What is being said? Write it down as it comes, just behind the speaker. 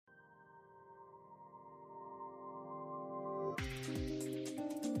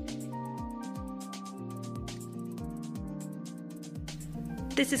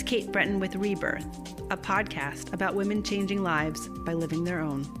This is Kate Breton with Rebirth, a podcast about women changing lives by living their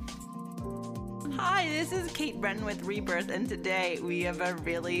own. Hi, this is Kate Breton with Rebirth, and today we have a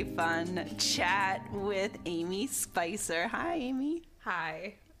really fun chat with Amy Spicer. Hi, Amy.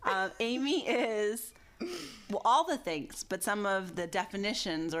 Hi. Amy is, well, all the things, but some of the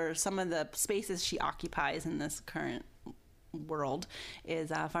definitions or some of the spaces she occupies in this current world is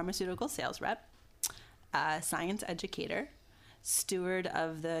a pharmaceutical sales rep, a science educator, steward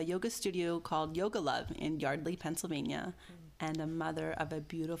of the yoga studio called Yoga Love in Yardley, Pennsylvania, and a mother of a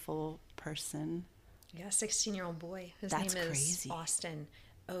beautiful person. Yeah, 16-year-old boy. His That's name is crazy. Austin.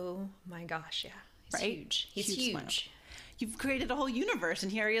 Oh my gosh, yeah. He's Right? huge. He's Huge huge. smile. You've created a whole universe,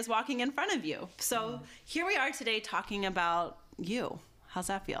 and here he is walking in front of you. So here we are today talking about you. How's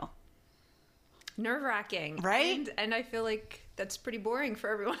that feel? Nerve-wracking. Right? And I feel like that's pretty boring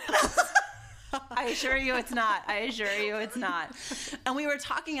for everyone else. I assure you it's not. I assure you it's not. And we were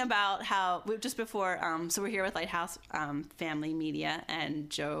talking about how, just before, so we're here with Lighthouse Family Media, and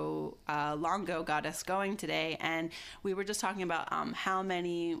Joe Longo got us going today. And we were just talking about how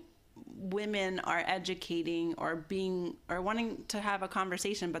many women are educating or wanting to have a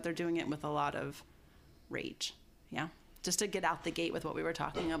conversation, but they're doing it with a lot of rage. Yeah. Just to get out the gate with what we were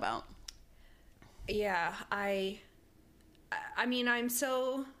talking about. Yeah, I mean,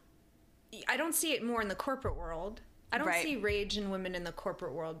 I don't see it more in the corporate world. I don't Right. see rage in women in the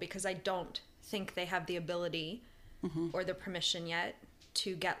corporate world because I don't think they have the ability or the permission yet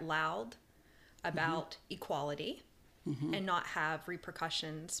to get loud about equality and not have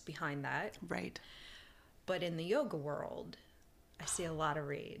repercussions behind that. Right. But in the yoga world, I see a lot of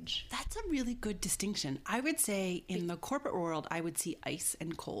rage. That's a really good distinction. I would say in the corporate world, I would see ice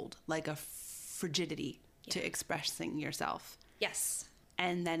and cold, like a frigidity to expressing yourself. Yes.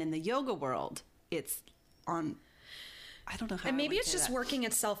 And then in the yoga world, it's on, I don't know how. And maybe I would it's say just that. working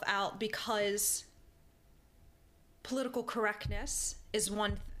itself out because political correctness is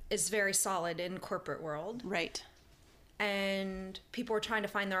very solid in corporate world. Right. And people are trying to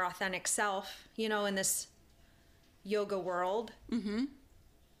find their authentic self, in this yoga world. Mm-hmm.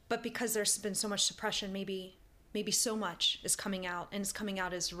 But because there's been so much suppression, maybe so much is coming out, and it's coming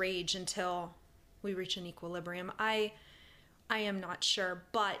out as rage until we reach an equilibrium. I am not sure,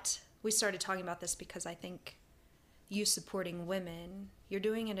 but we started talking about this because I think you supporting women, you're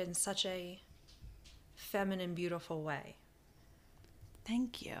doing it in such a feminine, beautiful way.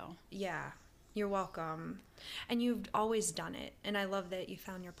 Thank you. Yeah, you're welcome. And you've always done it, and I love that you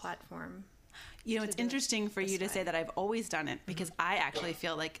found your platform. It's interesting for you to say that I've always done it, because I actually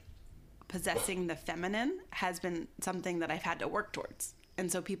feel like possessing the feminine has been something that I've had to work towards.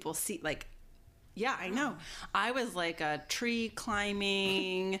 And so people see, like, yeah, I know. I was like a tree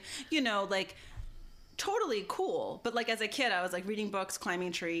climbing, like totally cool. But like as a kid, I was like reading books,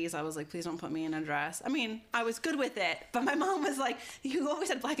 climbing trees. I was like, please don't put me in a dress. I mean, I was good with it. But my mom was like, you always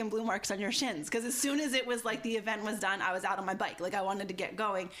had black and blue marks on your shins. Because as soon as it was like the event was done, I was out on my bike. Like I wanted to get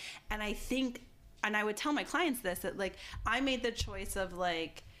going. And I think, and I would tell my clients this, that like I made the choice of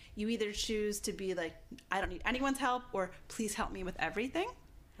like, you either choose to be like, I don't need anyone's help, or please help me with everything.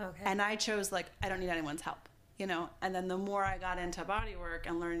 Okay. And I chose like, I don't need anyone's help, and then the more I got into body work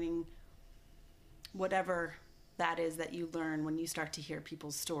and learning whatever that is that you learn when you start to hear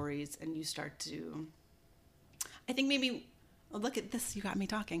people's stories, and you start to, I think maybe, look at this, you got me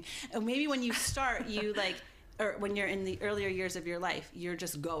talking. And maybe when you start, you like, or when you're in the earlier years of your life, you're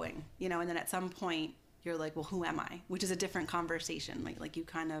just going, and then at some point you're like, well, who am I? Which is a different conversation. Like you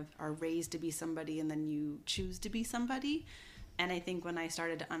kind of are raised to be somebody, and then you choose to be somebody. And I think when I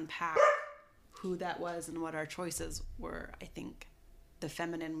started to unpack who that was and what our choices were, I think the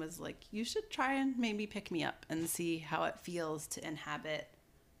feminine was like, you should try and maybe pick me up and see how it feels to inhabit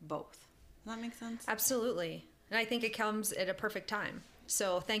both. Does that make sense? Absolutely. And I think it comes at a perfect time.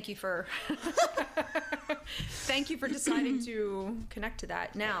 So thank you for deciding to connect to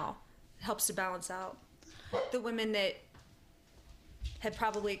that. Now it helps to balance out the women that had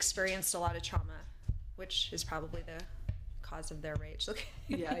probably experienced a lot of trauma, which is probably the cause of their rage. Look,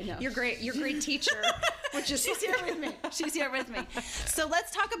 yeah, I know. You're great teacher. Which is She's here with me. She's here with me. So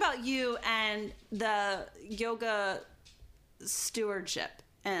let's talk about you and the yoga stewardship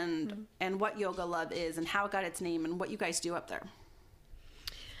and what Yoga Love is and how it got its name and what you guys do up there.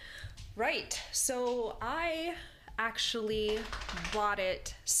 Right. So I actually bought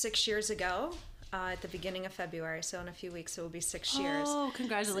it 6 years ago. At the beginning of February, so in a few weeks it will be 6 years. Oh,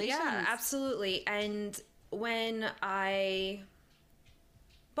 congratulations. Yeah, absolutely. And when I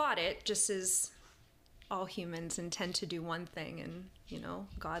bought it, just as all humans intend to do one thing and,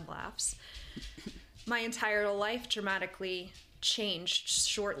 God laughs, my entire life dramatically changed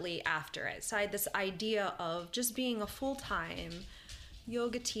shortly after it. So I had this idea of just being a full-time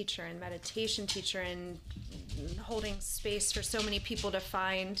yoga teacher and meditation teacher and holding space for so many people to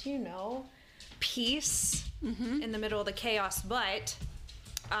find, peace in the middle of the chaos. But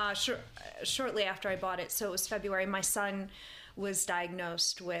shortly after I bought it, so it was February, my son was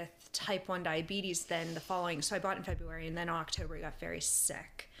diagnosed with type 1 diabetes then the following. So I bought in February, and then in October he got very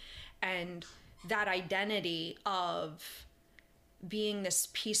sick. And that identity of being this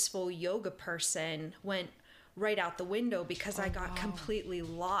peaceful yoga person went right out the window because I got completely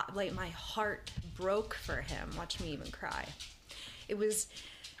lost. Like, my heart broke for him. Watch me even cry. It was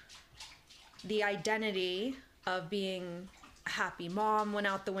the identity of being a happy mom went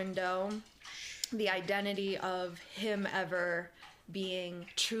out the window. The identity of him ever being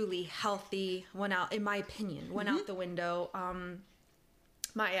truly healthy went out, in my opinion, went out the window.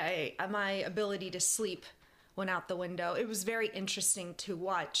 My ability to sleep went out the window. It was very interesting to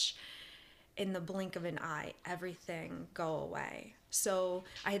watch, in the blink of an eye, everything go away. So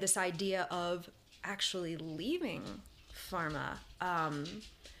I had this idea of actually leaving pharma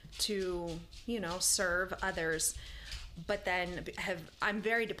to, serve others. But then I'm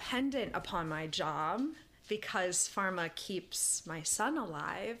very dependent upon my job because pharma keeps my son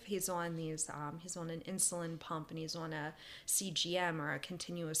alive. He's on he's on an insulin pump, and he's on a CGM, or a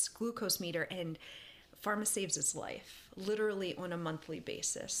continuous glucose meter, and pharma saves his life literally on a monthly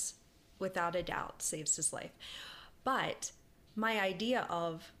basis. Without a doubt, saves his life. But my idea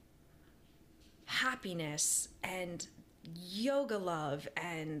of happiness and yoga love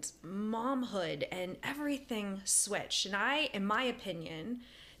and momhood and everything switched. And I, in my opinion,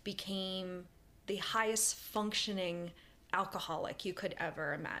 became the highest functioning alcoholic you could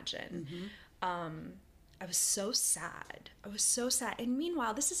ever imagine. I was so sad. And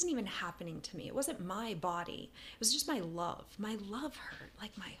meanwhile, this isn't even happening to me. It wasn't my body. It was just my love. My love hurt.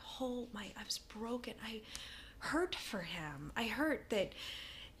 Like, I was broken. I hurt for him. I hurt that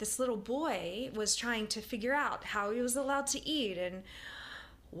this little boy was trying to figure out how he was allowed to eat and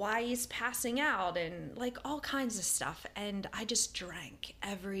why he's passing out and like all kinds of stuff. And I just drank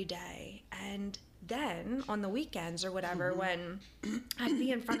every day. And then on the weekends or whatever, when I'd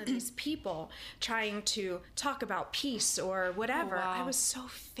be in front of these people trying to talk about peace or whatever, I was so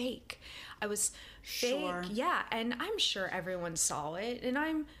fake. I was fake. Sure. Yeah. And I'm sure everyone saw it. And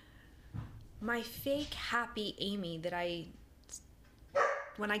I'm my fake happy Amy that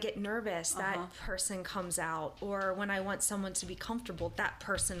when I get nervous, that person comes out. Or when I want someone to be comfortable, that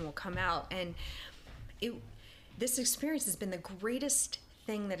person will come out. And this experience has been the greatest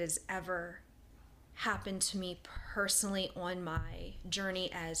thing that has ever happened to me personally on my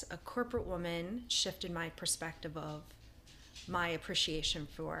journey as a corporate woman. Shifted my perspective of my appreciation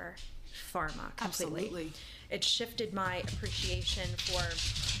for pharma completely. Absolutely. It shifted my appreciation for,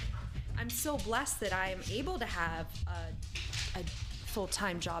 I'm so blessed that I am able to have a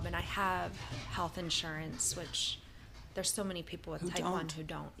full-time job, and I have health insurance, which there's so many people with type 1 who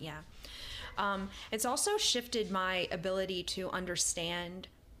don't. It's also shifted my ability to understand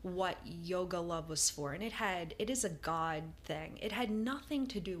what yoga love was for. And it is a God thing. It had nothing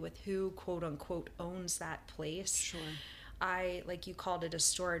to do with who, quote unquote, owns that place. Sure. I, like you called it a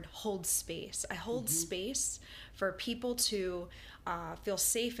store, hold space. I hold space for people to feel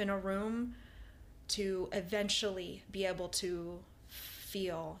safe in a room, to eventually be able to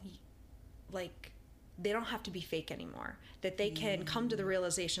feel like they don't have to be fake anymore, that they can come to the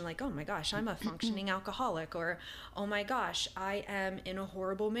realization like, oh my gosh, I'm a functioning alcoholic, or oh my gosh, I am in a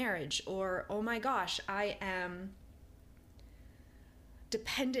horrible marriage, or oh my gosh, I am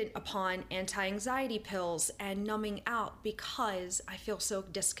dependent upon anti-anxiety pills and numbing out because I feel so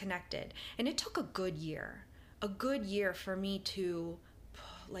disconnected. And it took a good year for me to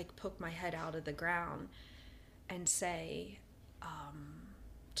poke my head out of the ground and say,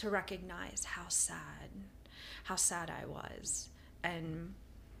 to recognize how sad I was. And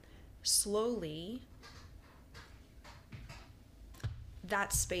slowly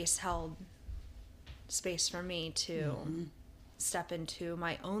that space held space for me to step into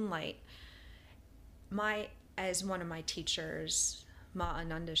my own light. As one of my teachers, Ma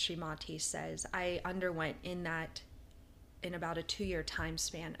Ananda Srimati, says, I underwent in about a 2-year time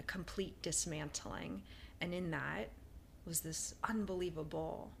span, a complete dismantling. And in that was this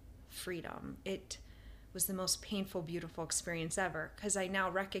unbelievable freedom. It was the most painful, beautiful experience ever, because I now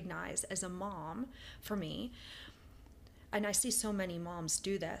recognize as a mom, for me, and I see so many moms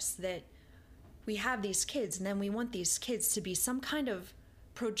do this, that we have these kids and then we want these kids to be some kind of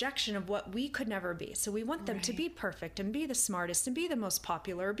projection of what we could never be. So we want them to be perfect and be the smartest and be the most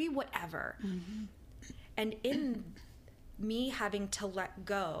popular, or be whatever. And in me having to let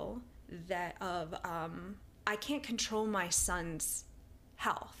go I can't control my son's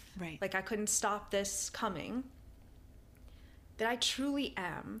health. Right. Like I couldn't stop this coming. That I truly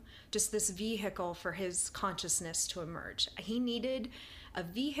am just this vehicle for his consciousness to emerge. He needed a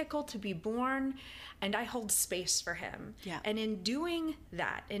vehicle to be born, and I hold space for him. Yeah. And in doing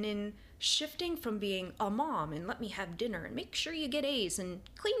that, and in shifting from being a mom and let me have dinner and make sure you get A's and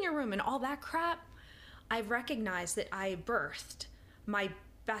clean your room and all that crap, I've recognized that I birthed my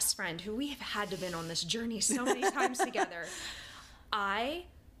best friend, who we have had to been on this journey so many times together. I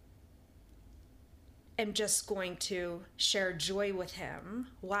am just going to share joy with him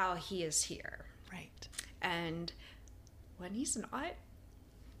while he is here. Right. And when he's not,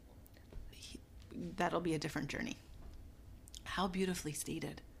 that'll be a different journey. How beautifully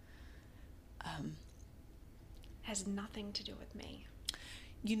stated. has nothing to do with me.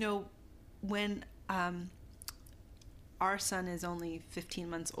 You know, when our son is only 15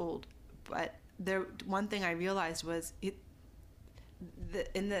 months old, but one thing I realized was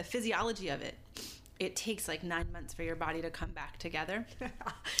in the physiology of it, it takes like 9 months for your body to come back together,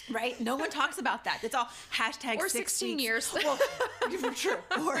 right? No one talks about that. It's all hashtag or 6 16 weeks. years. Well, for sure.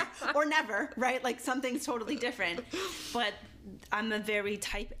 Or never, right? Like something's totally different. But I'm a very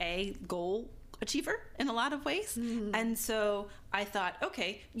type A goal achiever in a lot of ways. Mm-hmm. And so I thought,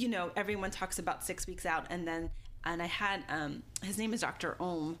 okay, you know, everyone talks about 6 weeks out. And I had, his name is Dr.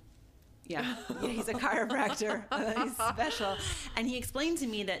 Ohm. Yeah, he's a chiropractor. He's special. And he explained to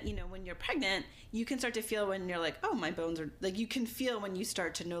me that, you know, when you're pregnant, you can start to feel when you're like, oh, my bones are, like, you can feel when you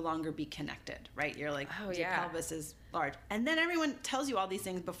start to no longer be connected, right? You're like, oh, your pelvis is large. And then everyone tells you all these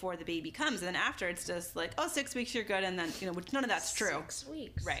things before the baby comes. And then after, it's just like, oh, 6 weeks, you're good. And then, you know, which none of that's true. 6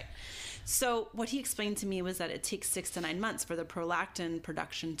 weeks. Right. So what he explained to me was that it takes 6 to 9 months for the prolactin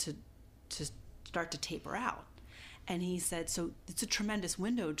production to start to taper out. And he said, so it's a tremendous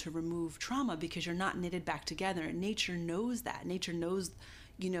window to remove trauma because you're not knitted back together. And nature knows that. Nature knows,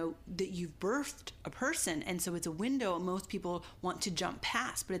 you know, that you've birthed a person. And so it's a window most people want to jump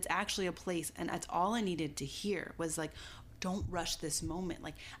past, but it's actually a place. And that's all I needed to hear was like, don't rush this moment.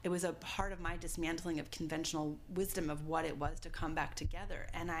 Like, it was a part of my dismantling of conventional wisdom of what it was to come back together.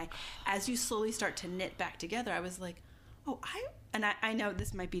 And as you slowly start to knit back together, I was like, oh, I know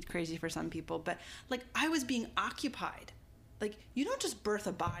this might be crazy for some people, but like I was being occupied. Like, you don't just birth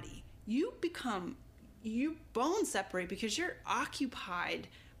a body. You bones separate because you're occupied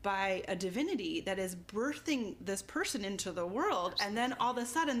by a divinity that is birthing this person into the world. And then all of a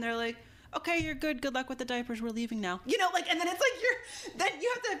sudden they're like, okay, you're good. Good luck with the diapers. We're leaving now. You know, like, and then it's like then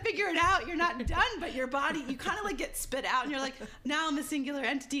you have to figure it out. You're not done, but your body, you kind of like get spit out and you're like, now I'm a singular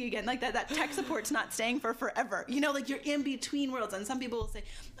entity again. Like that tech support's not staying for forever. You know, like you're in between worlds. And some people will say,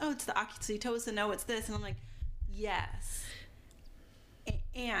 oh, it's the oxytocin. No, it's this. And I'm like, yes.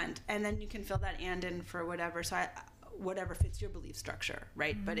 And then you can fill that and in for whatever. So whatever fits your belief structure,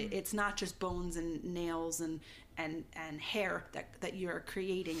 right? Mm-hmm. But it's not just bones and nails and hair that you're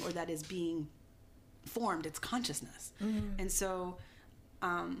creating or that is being formed. It's consciousness. Mm-hmm. And so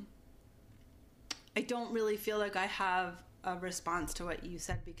I don't really feel like I have a response to what you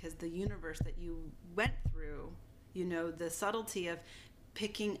said because the universe that you went through, you know, the subtlety of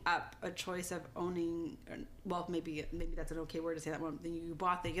picking up a choice of owning, well, maybe that's an okay word to say that one. Then you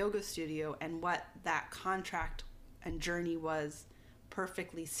bought the yoga studio and what that contract and journey was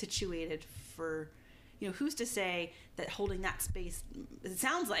perfectly situated for, you know, who's to say that holding that space, it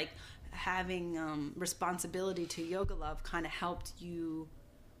sounds like having responsibility to Yoga Love kind of helped you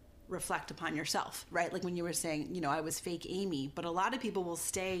reflect upon yourself, right? Like when you were saying, you know, I was fake Amy, but a lot of people will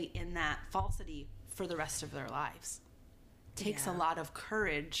stay in that falsity for the rest of their lives. It takes a lot of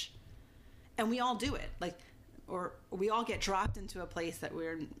courage, and we all do it, like, or we all get dropped into a place that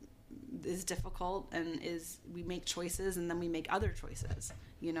is difficult and we make choices and then we make other choices,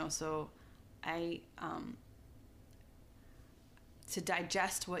 you know. So to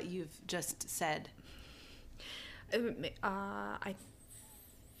digest what you've just said, I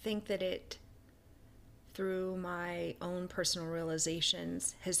think that it, through my own personal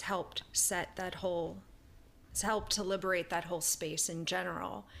realizations, has helped to liberate that whole space in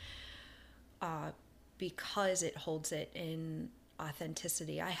general, because it holds it in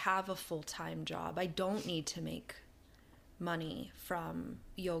authenticity. I have a full-time job. I don't need to make money from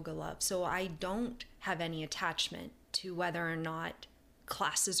Yoga Love. So I don't have any attachment to whether or not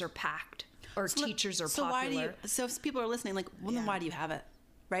classes are packed or teachers are popular. So if people are listening, like, well, then why do you have it?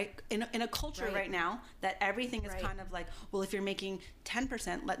 Right? In a culture right now that everything is kind of like, well, if you're making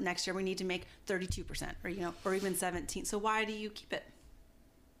 10%, next year we need to make 32%, or, you know, or even 17%. So why do you keep it?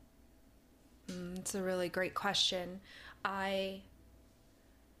 It's a really great question. I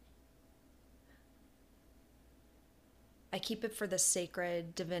keep it for the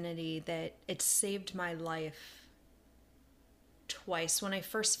sacred divinity that it saved my life twice. When I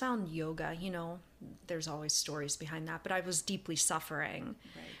first found yoga, there's always stories behind that, but I was deeply suffering.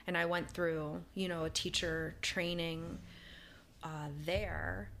 Right. And I went through, a teacher training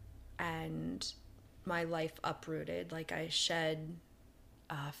there, and my life uprooted. Like, I shed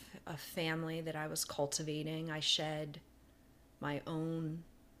a family that I was cultivating. I shed my own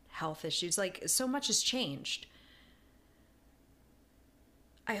health issues. Like, so much has changed.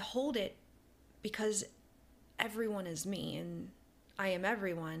 I hold it because everyone is me and I am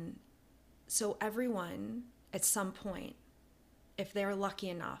everyone. So everyone at some point, if they're lucky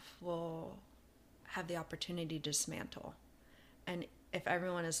enough, will have the opportunity to dismantle. And if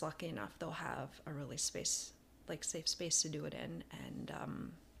everyone is lucky enough, they'll have a really safe space to do it in. And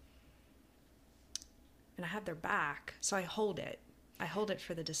I have their back. So I hold it. I hold it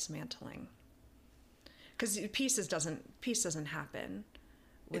for the dismantling. Because peace doesn't happen.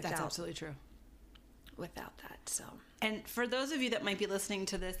 That's absolutely true. Without that, so. And for those of you that might be listening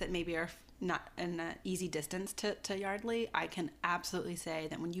to this that maybe are not in an easy distance to Yardley, I can absolutely say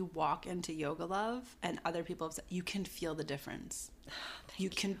that when you walk into Yoga Love and other people have said, you can feel the difference. You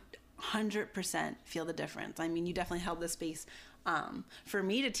can 100% feel the difference. I mean, you definitely held the space for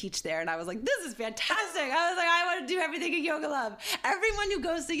me to teach there, and I was like, this is fantastic. I was like, I want to do everything at Yoga Love. Everyone who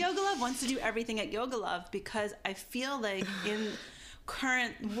goes to Yoga Love wants to do everything at Yoga Love, because I feel like in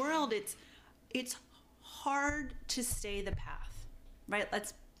current world, it's hard to stay the path, right?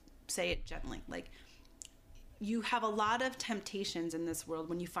 Let's say it gently. Like, you have a lot of temptations in this world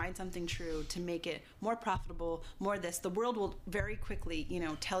when you find something true to make it more profitable, more this. The world will very quickly,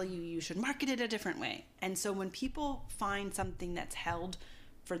 tell you should market it a different way. And so when people find something that's held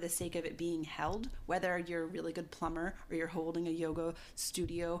for the sake of it being held, whether you're a really good plumber or you're holding a yoga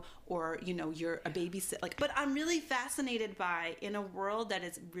studio or, you're a babysitter, but I'm really fascinated by, in a world that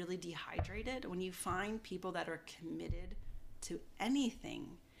is really dehydrated, when you find people that are committed to anything,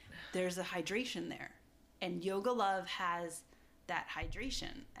 there's a hydration there. And Yoga Love has that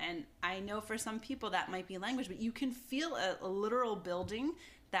hydration. And I know for some people that might be language, but you can feel a literal building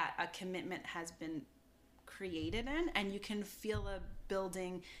that a commitment has been created in, and you can feel a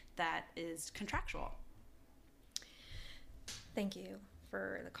building that is contractual. Thank you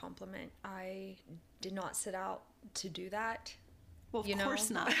for the compliment. I did not set out to do that. Well, of course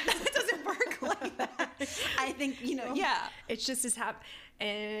not. It doesn't work like that. I think, yeah. It's just as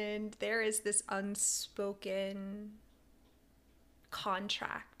and there is this unspoken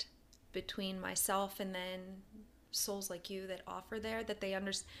contract between myself and then souls like you that offer there, that they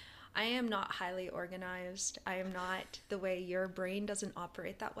understand. I am not highly organized. I am not the way your brain doesn't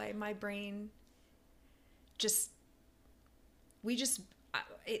operate that way. My brain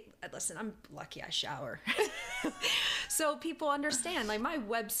listen, I'm lucky I shower. So people understand, like my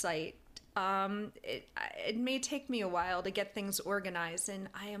website, it may take me a while to get things organized, and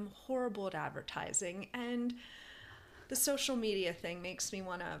I am horrible at advertising, and the social media thing makes me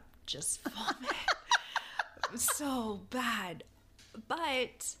want to just vomit. So bad.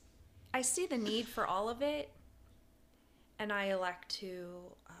 But I see the need for all of it, and I elect to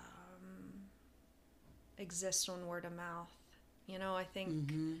exist on word of mouth. I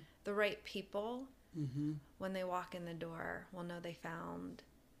think the right people, when they walk in the door, will know they found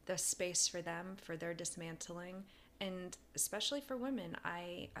the space for them, for their dismantling. And especially for women,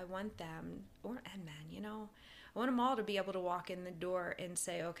 I want them, and men, I want them all to be able to walk in the door and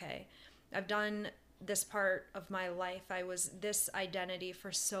say, okay, I've done this part of my life. I was this identity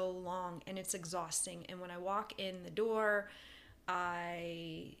for so long, and it's exhausting. And when I walk in the door,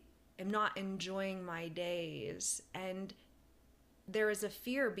 I am not enjoying my days. And there is a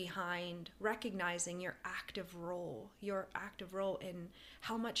fear behind recognizing your active role in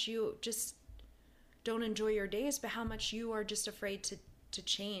how much you just don't enjoy your days, but how much you are just afraid to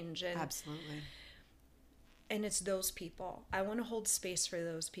change. And absolutely. And it's those people. I want to hold space for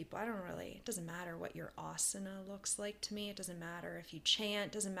those people. It doesn't matter what your asana looks like to me. It doesn't matter if you chant.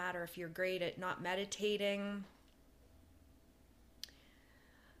 It doesn't matter if you're great at not meditating.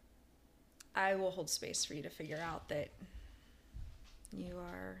 I will hold space for you to figure out that you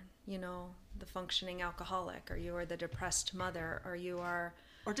are, the functioning alcoholic, or you are the depressed mother, or you are...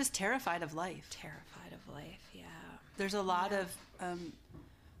 Or just terrified of life. Terrified of life, yeah. There's a lot of...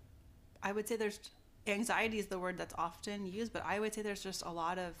 I would say there's... Anxiety is the word that's often used, but I would say there's just a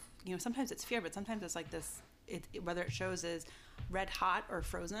lot of, sometimes it's fear, but sometimes it's like this, whether it shows is, red hot or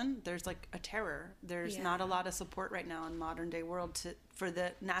frozen, there's like a terror. There's not a lot of support right now in modern day world for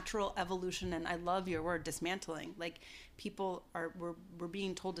the natural evolution. And I love your word, dismantling. Like people we're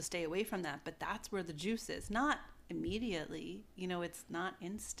being told to stay away from that, but that's where the juice is. Not immediately, it's not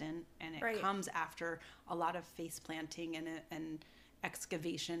instant, and it comes after a lot of face planting and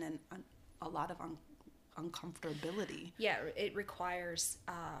excavation and a lot of uncomfortability. Yeah, it requires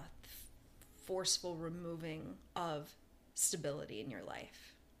forceful removing of stability in your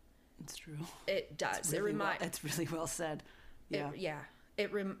life. It's true. It does. It's really well said. Yeah.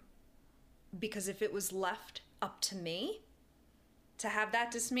 Because if it was left up to me to have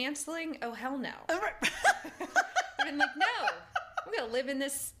that dismantling, oh hell no. I've been like, no, I'm gonna live in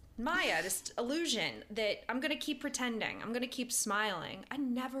this Maya, this illusion that I'm gonna keep pretending, I'm gonna keep smiling. I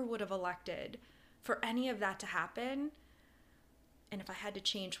never would have elected for any of that to happen. And if I had to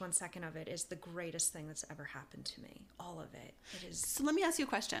change 1 second of it, is the greatest thing that's ever happened to me. All of it. It is. So let me ask you a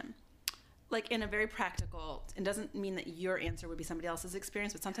question. Like in a very practical, it doesn't mean that your answer would be somebody else's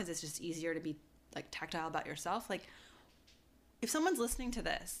experience, but sometimes it's just easier to be like tactile about yourself. Like if someone's listening to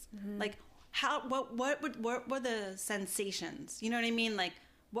this, like what were the sensations? You know what I mean? Like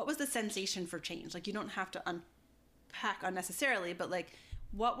what was the sensation for change? Like you don't have to unpack unnecessarily, but like,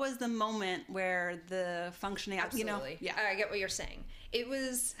 what was the moment where the functioning? Absolutely. Yeah, I get what you're saying. It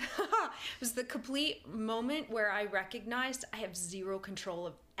was the complete moment where I recognized I have zero control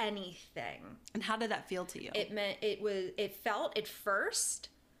of anything. And how did that feel to you? It felt at first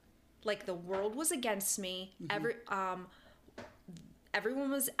like the world was against me.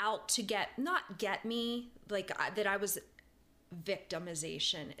 Everyone was out to not get me, like that I was.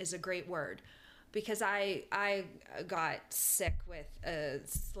 Victimization is a great word. Because I got sick with a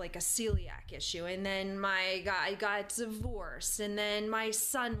celiac issue, and then I got divorced, and then my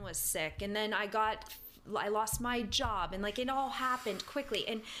son was sick, and then I lost my job, and like it all happened quickly,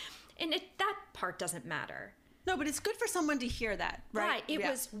 and that part doesn't matter. No, but it's good for someone to hear that, right? Right. It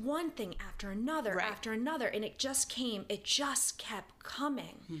was one thing after another, after another, and it just kept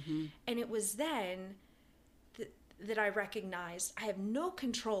coming, and it was then that I recognized I have no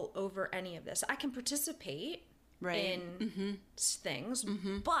control over any of this. I can participate in things,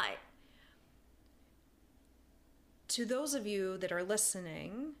 but to those of you that are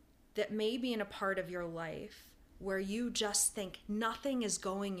listening that may be in a part of your life where you just think nothing is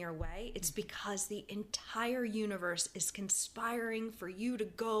going your way, it's because the entire universe is conspiring for you to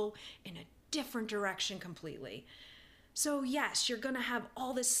go in a different direction completely. So yes, you're going to have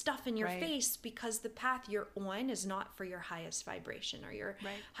all this stuff in your face because the path you're on is not for your highest vibration or your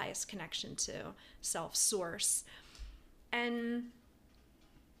highest connection to self-source. And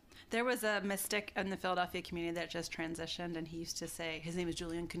there was a mystic in the Philadelphia community that just transitioned, and he used to say, his name is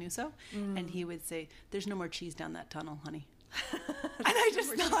Julian Canuso, and he would say, "There's no more cheese down that tunnel, honey." And I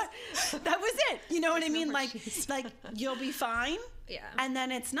just thought that was it. You know what I mean? Like you'll be fine. Yeah. And then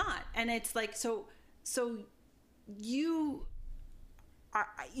it's not. And it's like, so you are,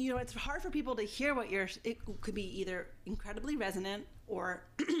 it's hard for people to hear it could be either incredibly resonant or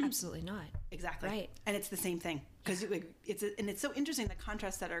absolutely not. Exactly. Right. And it's the same thing because it's so interesting, the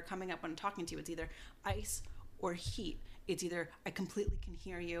contrasts that are coming up when I'm talking to you. It's either ice or heat. It's either I completely can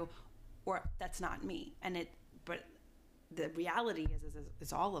hear you or that's not me. But the reality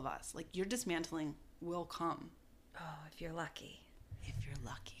is all of us. Like your dismantling will come. Oh, if you're lucky. If you're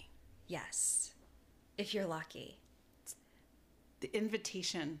lucky. Yes. If you're lucky. The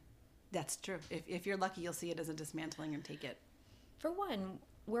invitation, that's true. If you're lucky, you'll see it as a dismantling and take it. For one,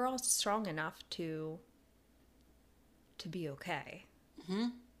 we're all strong enough to be okay. Mm-hmm.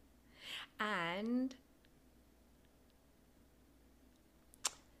 And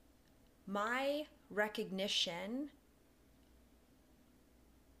my recognition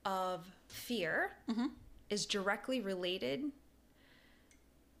of fear is directly related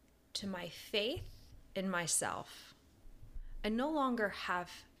to my faith in myself. I no longer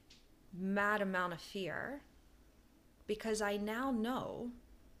have mad amount of fear because I now know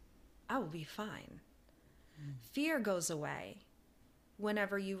I will be fine. Fear goes away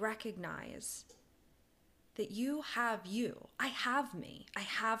whenever you recognize that you have you. I have me. I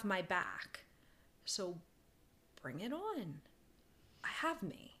have my back. So bring it on. I have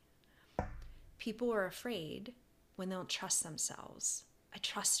me. People are afraid when they don't trust themselves. I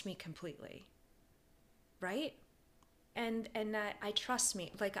trust me completely. Right? And that I trust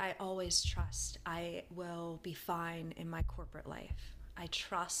me, like I always trust I will be fine in my corporate life. I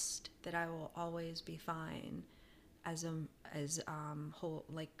trust that I will always be fine as whole,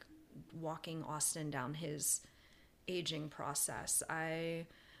 like walking Austin down his aging process. I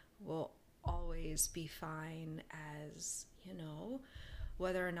will always be fine as, you know,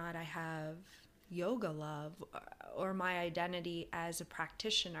 whether or not I have yoga love or my identity as a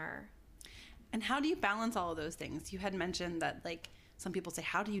practitioner. And how do you balance all of those things? You had mentioned that, like, some people say,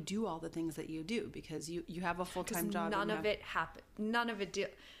 how do you do all the things that you do? Because you have a full-time job. None of it happened. None of it did.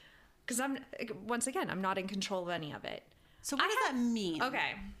 Because once again, I'm not in control of any of it. So what does that mean?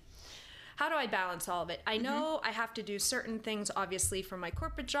 Okay. How do I balance all of it? I know I have to do certain things, obviously, for my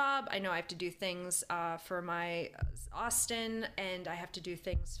corporate job. I know I have to do things for my Austin, and I have to do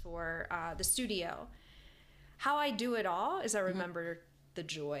things for the studio. How I do it all is I remember the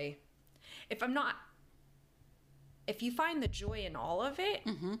joy. If you find the joy in all of it,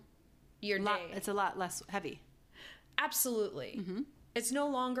 your day. It's a lot less heavy. Absolutely. It's no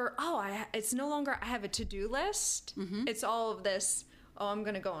longer, I have a to-do list. It's all of this, I'm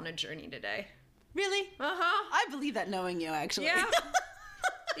going to go on a journey today. Really? Uh-huh. I believe that, knowing you, actually. Yeah.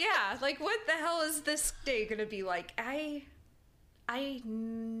 Yeah. Like, what the hell is this day going to be like? I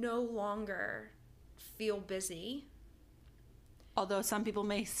no longer feel busy. Although some people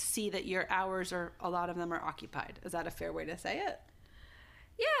may see that your hours a lot of them are occupied. Is that a fair way to say it?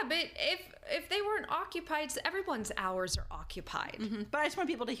 Yeah, but if they weren't occupied, everyone's hours are occupied. But I just want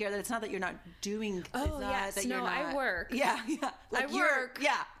people to hear that it's not that you're not doing. Oh, yes. That No, you're not, I work. Yeah. Like I work.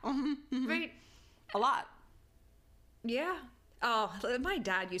 Yeah. Right. A lot. Yeah. Oh, my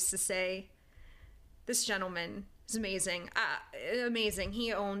dad used to say, this gentleman is amazing. Amazing.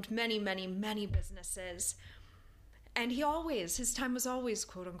 He owned many, many, many businesses. And his time was always,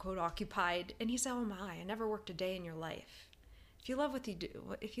 quote unquote, occupied. And he said, oh my, I never worked a day in your life. If you love what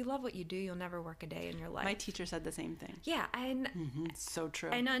you do, you'll never work a day in your life. My teacher said the same thing. Yeah. And It's so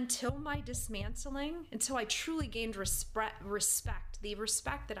true. And until my dismantling, until I truly gained respect, the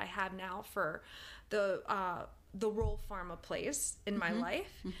respect that I have now for the role Pharma plays in my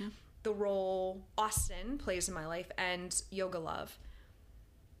life, the role Austin plays in my life, and Yoga Love.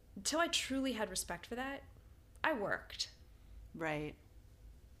 Until I truly had respect for that, I worked. Right.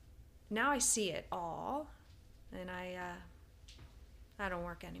 Now I see it all, and I don't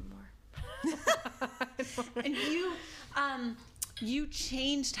work anymore. And you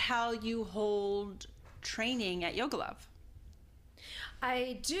changed how you hold training at Yoga Love.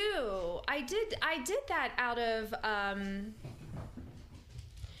 I do. I did that out of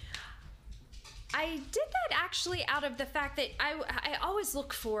I did that actually out of the fact that I always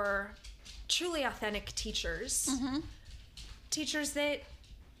look for truly authentic teachers. Teachers that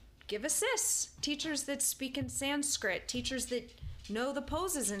give assists, teachers that speak in Sanskrit, teachers that know the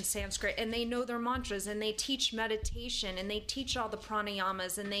poses in Sanskrit, and they know their mantras, and they teach meditation, and they teach all the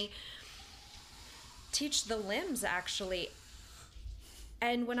pranayamas, and they teach the limbs, actually.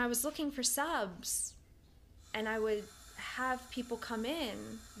 And when I was looking for subs, and I would have people come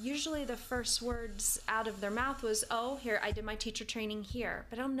in, usually the first words out of their mouth was, oh, here, I did my teacher training here,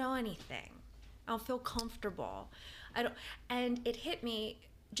 but I don't know anything. I don't feel comfortable. And it hit me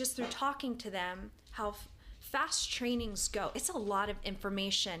just through talking to them how fast trainings go. It's a lot of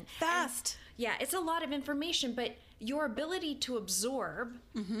information. Fast. It's a lot of information, but your ability to absorb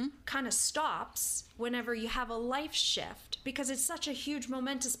kind of stops whenever you have a life shift, because it's such a huge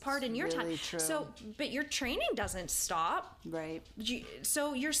momentous part in your really time. true. So, but your training doesn't stop. Right.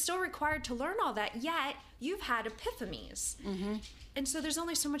 So you're still required to learn all that, yet you've had epiphanies. And so there's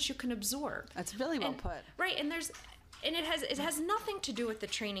only so much you can absorb. That's really well put. Right, and it has nothing to do with the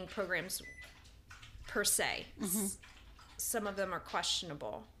training programs per se. Some of them are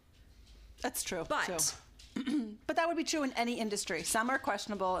questionable. That's true. But but that would be true in any industry. Some are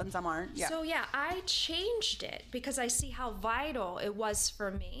questionable and some aren't. Yeah. So yeah, I changed it because I see how vital it was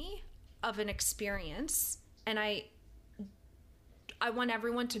for me of an experience, and I want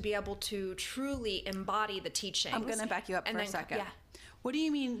everyone to be able to truly embody the teachings. I'm going to back you up for a second. Yeah. What do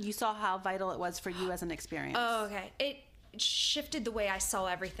you mean you saw how vital it was for you as an experience? Oh, okay. It shifted the way I saw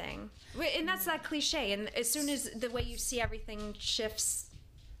everything. And that's that cliche. And as soon as the way you see everything shifts,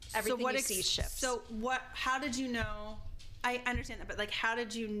 everything you see shifts. So how did you know? I understand that, but like, how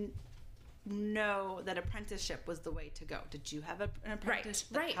did you know that apprenticeship was the way to go? Did you have an apprentice?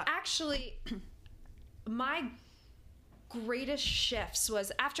 Right. Actually, my greatest shifts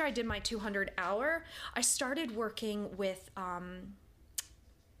was after I did my 200 hour, I started working with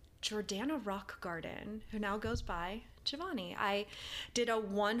Jordana Rock Garden, who now goes by Giovanni. I did a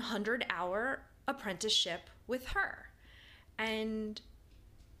 100 hour apprenticeship with her, and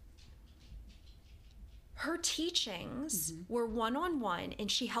her teachings were one-on-one, and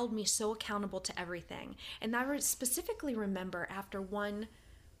she held me so accountable to everything. And I specifically remember after one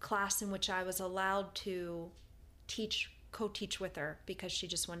class in which I was allowed to co-teach with her because she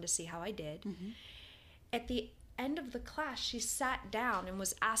just wanted to see how I did. At the end of the class, she sat down and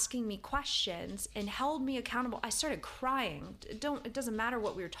was asking me questions and held me accountable. I started crying. It doesn't matter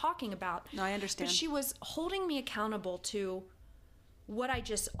what we were talking about. No, I understand. But she was holding me accountable to what I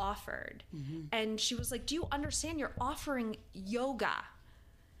just offered. And she was like, do you understand you're offering yoga?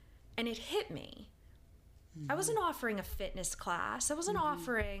 And it hit me. I wasn't offering a fitness class. I wasn't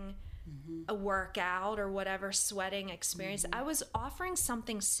offering a workout or whatever sweating experience. I was offering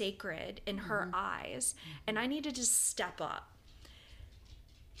something sacred in her eyes, and I needed to step up.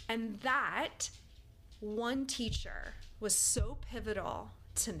 And that one teacher was so pivotal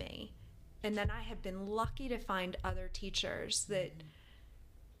to me. And then I have been lucky to find other teachers that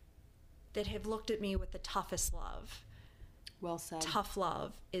have looked at me with the toughest love. Well said. Tough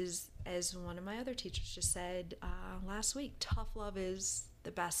love is, as one of my other teachers just said last week, tough love is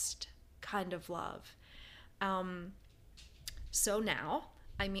the best kind of love. So now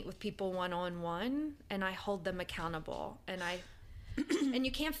I meet with people one-on-one and I hold them accountable, and and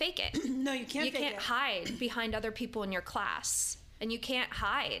you can't fake it. No, you can't. You can't hide behind other people in your class, and you can't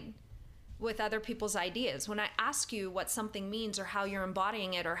hide with other people's ideas. When I ask you what something means or how you're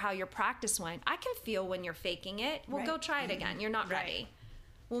embodying it or how your practice went, I can feel when you're faking it. Well, go try it again. You're not ready.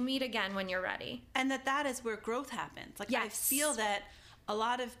 We'll meet again when you're ready. And that is where growth happens. Like, I feel that a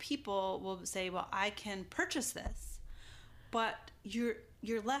lot of people will say, well, I can purchase this, but you're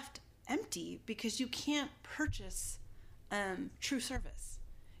left empty because you can't purchase true service.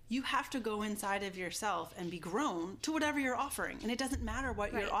 You have to go inside of yourself and be grown to whatever you're offering. And it doesn't matter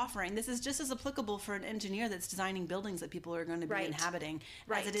what you're offering. This is just as applicable for an engineer that's designing buildings that people are going to be inhabiting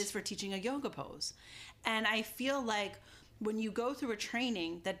as it is for teaching a yoga pose. And I feel like when you go through a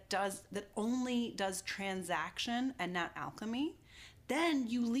training that only does transaction and not alchemy, then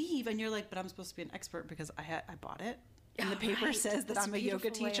you leave and you're like, but I'm supposed to be an expert because I bought it. And the paper says that I'm a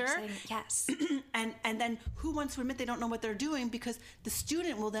yoga teacher. Yes. And then who wants to admit they don't know what they're doing, because the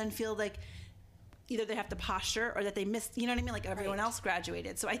student will then feel like either they have to posture or that they missed, you know what I mean? Like everyone else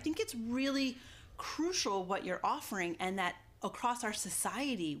graduated. So I think it's really crucial what you're offering, and that across our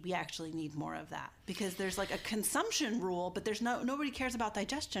society, we actually need more of that, because there's like a consumption rule, but there's nobody cares about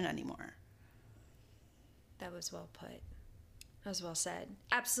digestion anymore. That was well put. That was well said.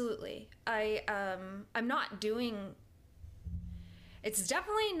 Absolutely. I'm not doing... It's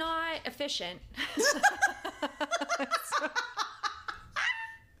definitely not efficient.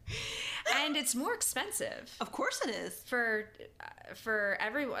 And it's more expensive. Of course it is. For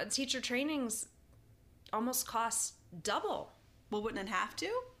everyone. Teacher trainings almost cost double. Well, wouldn't it have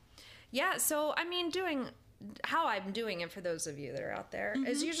to? Yeah, so I mean, how I'm doing it, for those of you that are out there,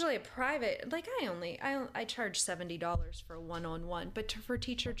 is usually a private. Like I charge $70 for a one-on-one, but for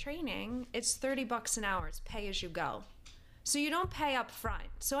teacher training, it's $30 an hour. It's pay as you go. So you don't pay up front.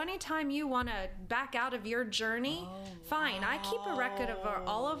 So anytime you want to back out of your journey, fine. I keep a record of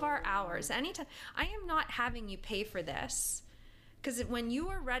all of our hours. Anytime. I am not having you pay for this, because when you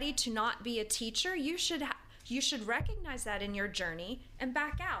are ready to not be a teacher, you should recognize that in your journey and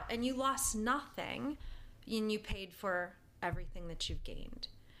back out. And you lost nothing, and you paid for everything that you've gained.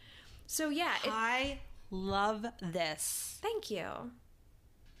 So yeah. I love this. Thank you.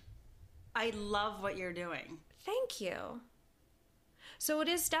 I love what you're doing. Thank you. So it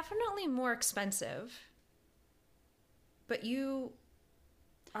is definitely more expensive, but you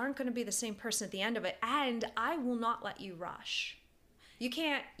aren't going to be the same person at the end of it, and I will not let you rush. You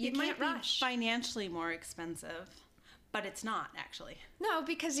can't rush. It might be financially more expensive, but it's not actually. No,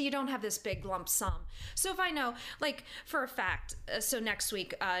 because you don't have this big lump sum. So if I know, like for a fact, so next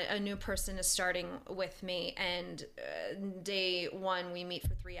week a new person is starting with me, and day one we meet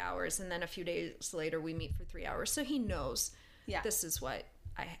for 3 hours, and then a few days later we meet for 3 hours. So he knows this is what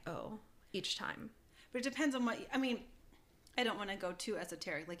I owe each time. But it depends on I mean, I don't want to go too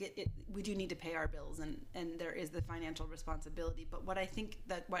esoteric. Like we do need to pay our bills, and there is the financial responsibility. But what I think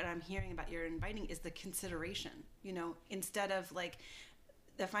that what I'm hearing about you're inviting is the consideration, you know, instead of like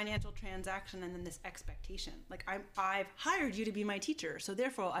the financial transaction and then this expectation. Like I've hired you to be my teacher, so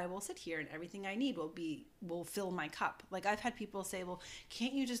therefore I will sit here and everything I need will fill my cup. Like I've had people say, well,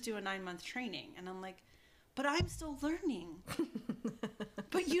 can't you just do a 9-month training? And I'm like, but I'm still learning.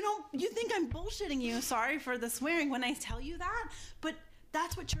 But you think I'm bullshitting you, sorry for the swearing when I tell you that, but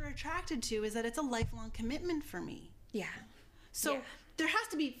that's what you're attracted to, is that it's a lifelong commitment for me. Yeah. So there has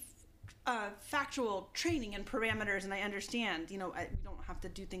to be factual training and parameters, and I understand, we don't have to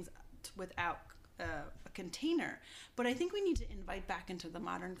do things without a container. But I think we need to invite back into the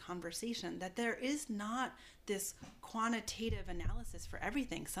modern conversation that there is not this quantitative analysis for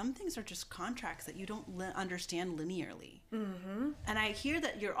everything. Some things are just contracts that you don't understand linearly. Mm-hmm. And I hear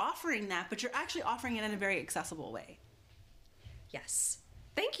that you're offering that, but you're actually offering it in a very accessible way. Yes.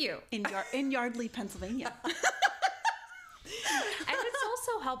 Thank you. In Yardley, Pennsylvania. And it's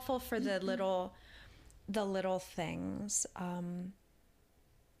also helpful for the little things.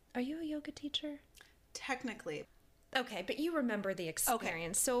 Are you a yoga teacher? Technically. Okay, but you remember the experience.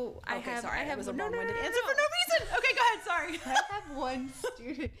 Okay. So I have It was a long-winded answer for no reason. Okay, go ahead. Sorry. I have one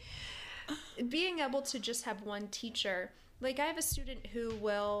student. Being able to just have one teacher. Like, I have a student who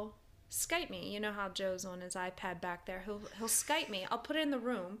will Skype me. You know how Joe's on his iPad back there. He'll Skype me. I'll put it in the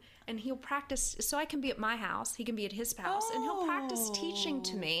room, and he'll practice. So I can be at my house. He can be at his house, and he'll practice teaching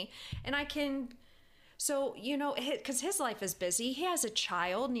to me, and I can. So, you know, because his life is busy. He has a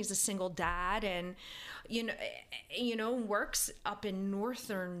child, and he's a single dad, and you know, works up in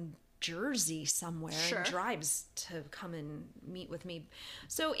northern Jersey somewhere, sure, and drives to come and meet with me.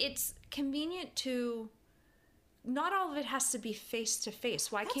 So it's convenient to. Not all of it has to be face to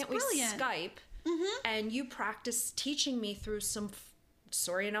face. Why can't we Skype and you practice teaching me through some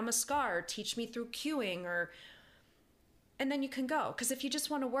Surya Namaskar, teach me through cueing, and then you can go. Because if you just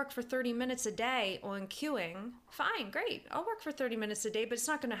want to work for 30 minutes a day on cueing, fine, great. I'll work for 30 minutes a day, but it's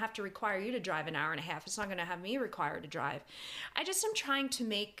not going to have to require you to drive an hour and a half. It's not going to have me required to drive. I just am trying to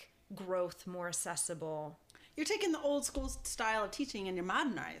make growth more accessible. You're taking the old school style of teaching and you're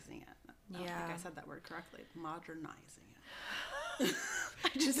modernizing it. I don't Yeah. think I said that word correctly. Modernizing it. I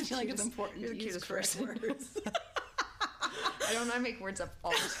just feel like it's important to use correct words. I don't know. I make words up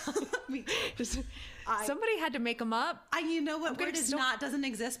all the time. Just, Somebody had to make them up. You know what word is not, doesn't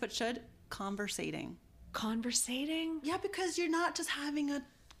exist, but should? Conversating. Conversating? Yeah, because you're not just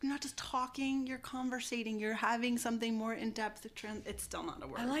talking, you're conversating. You're having something more in-depth. It's still not a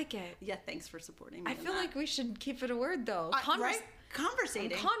word. I like it. Yeah, thanks for supporting me. I feel like we should keep it a word, though. Right?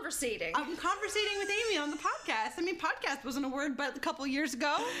 Conversating. I'm conversating with Amy on the podcast. I mean, podcast wasn't a word but a couple years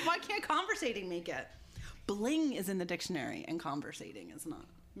ago. Why can't conversating make it? Bling is in the dictionary and conversating is not.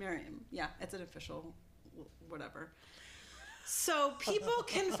 Merriam. Yeah, it's an official whatever. So people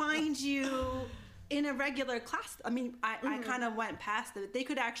can find you in a regular class. I mean, I kind of went past that. They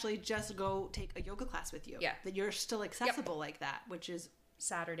could actually just go take a yoga class with you. Yeah. That you're still accessible like that, which is...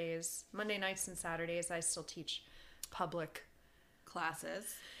 Saturdays. Monday nights and Saturdays, I still teach public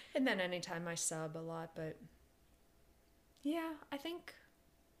classes. And then anytime I sub a lot, but yeah, I think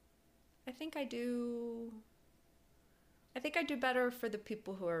I do better for the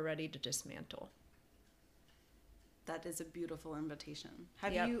people who are ready to dismantle. That is a beautiful invitation.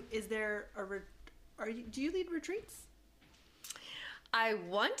 Do you lead retreats? I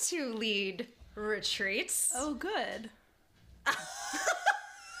want to lead retreats. Oh, good.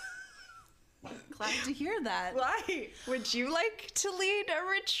 Glad to hear that. Why? Would you like to lead a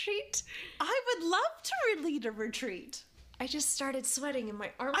retreat? I would love to lead a retreat. I just started sweating in my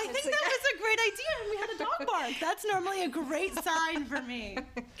armpits. I think that was a great idea, and we had a dog bark. That's normally a great sign for me.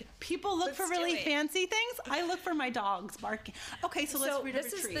 People look for really fancy things. I look for my dogs barking. Okay, so let's read a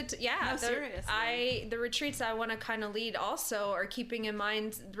retreat. No, seriously. The retreats I want to kind of lead also are keeping in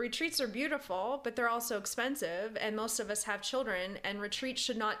mind the retreats are beautiful, but they're also expensive, and most of us have children, and retreats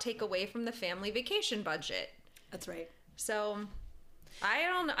should not take away from the family vacation budget. That's right. So...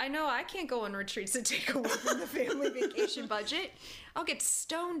 I know I can't go on retreats that take away from the family vacation budget. I'll get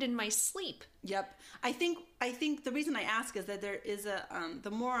stoned in my sleep. Yep. I think the reason I ask is that there is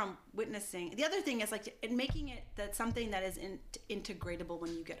the more I'm witnessing. The other thing is like making it that something that is integratable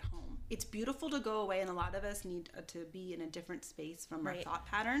when you get home. It's beautiful to go away, and a lot of us need to be in a different space from our thought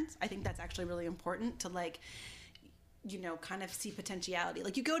patterns. I think that's actually really important to kind of see potentiality.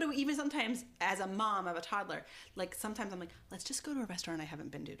 Like you go to, even sometimes as a mom of a toddler, like sometimes I'm like, let's just go to a restaurant I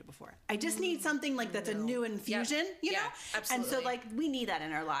haven't been to before. I just need something like that's a new infusion, you know? Absolutely. And so like we need that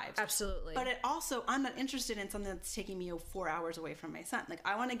in our lives. Absolutely. But I'm not interested in something that's taking me 4 hours away from my son. Like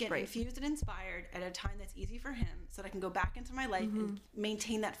I want to get infused and inspired at a time that's easy for him so that I can go back into my life and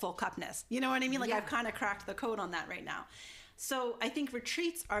maintain that full cupness. You know what I mean? Like I've kind of cracked the code on that right now. So I think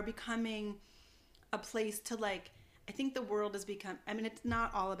retreats are becoming a place to I think the world has become, it's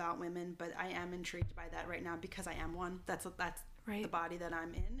not all about women, but I am intrigued by that right now because I am one. That's the body that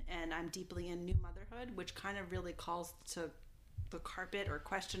I'm in, and I'm deeply in new motherhood, which kind of really calls to the carpet or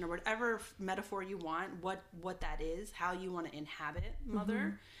question or whatever metaphor you want, what that is, how you want to inhabit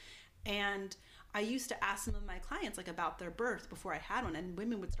mother. And I used to ask some of my clients about their birth before I had one, and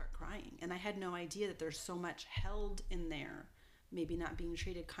women would start crying, and I had no idea that there's so much held in there maybe not being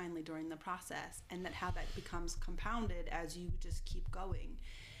treated kindly during the process, and that how that becomes compounded as you just keep going.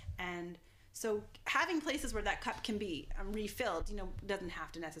 And so having places where that cup can be refilled, doesn't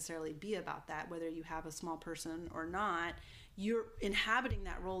have to necessarily be about that, whether you have a small person or not. You're inhabiting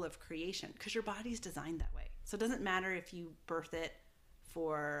that role of creation because your body's designed that way. So it doesn't matter if you birth it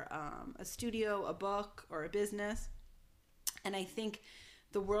for a studio, a book, or a business. And I think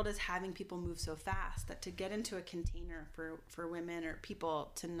the world is having people move so fast that to get into a container for women or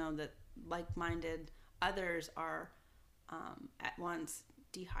people to know that like-minded others are at once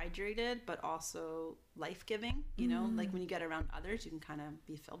dehydrated but also life-giving, like when you get around others, you can kind of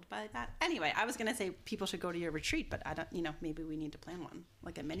be filled by that. Anyway, I was going to say people should go to your retreat, but I don't, maybe we need to plan one,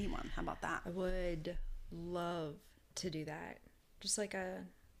 like a mini one. How about that? I would love to do that. Just like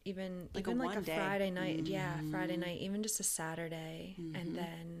even like a Friday night. Yeah, Friday night, even just a Saturday, and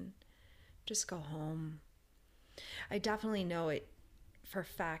then just go home. I definitely know it for a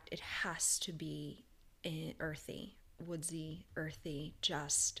fact. It has to be earthy, woodsy, earthy.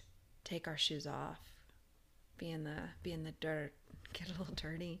 Just take our shoes off, be in the dirt, get a little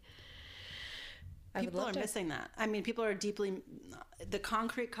dirty. People are missing that. I mean, people are deeply. The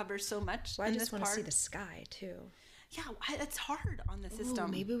concrete covers so much. Well, I just want to see the sky too. Yeah, it's hard on the system. Ooh,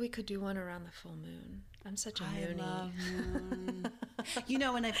 maybe we could do one around the full moon. I'm such a moonie. I love moon.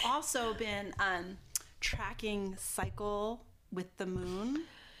 And I've also been tracking cycle with the moon,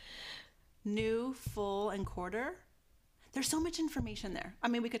 new, full, and quarter. There's so much information there. I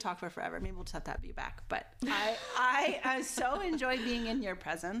mean, we could talk for forever. Maybe we'll just have to have you back. But I so enjoy being in your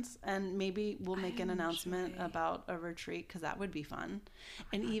presence, and maybe we'll make an announcement about a retreat because that would be fun.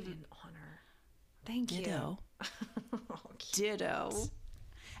 And even an honor. Thank you. Ditto. Ditto.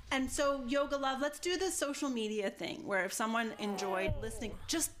 And so, Yoga Love, let's do the social media thing where if someone enjoyed listening,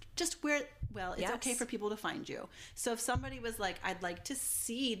 just where, well, it's okay for people to find you. So if somebody was like, I'd like to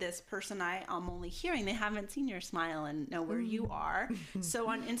see this person I'm only hearing, they haven't seen your smile and know where you are. So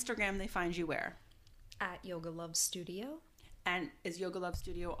on Instagram, they find you where? At Yoga Love Studio. And is Yoga Love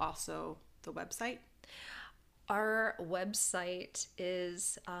Studio also the website? Our website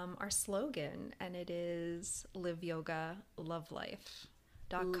is our slogan, and it is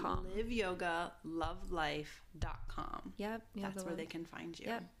liveyogalovelife.com. liveyogalovelife.com. Yep. That's where they can find you.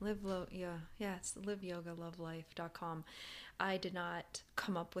 Yep. It's liveyogalovelife.com. I did not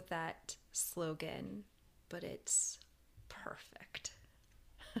come up with that slogan, but it's perfect.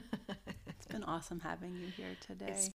 It's been awesome having you here today. It's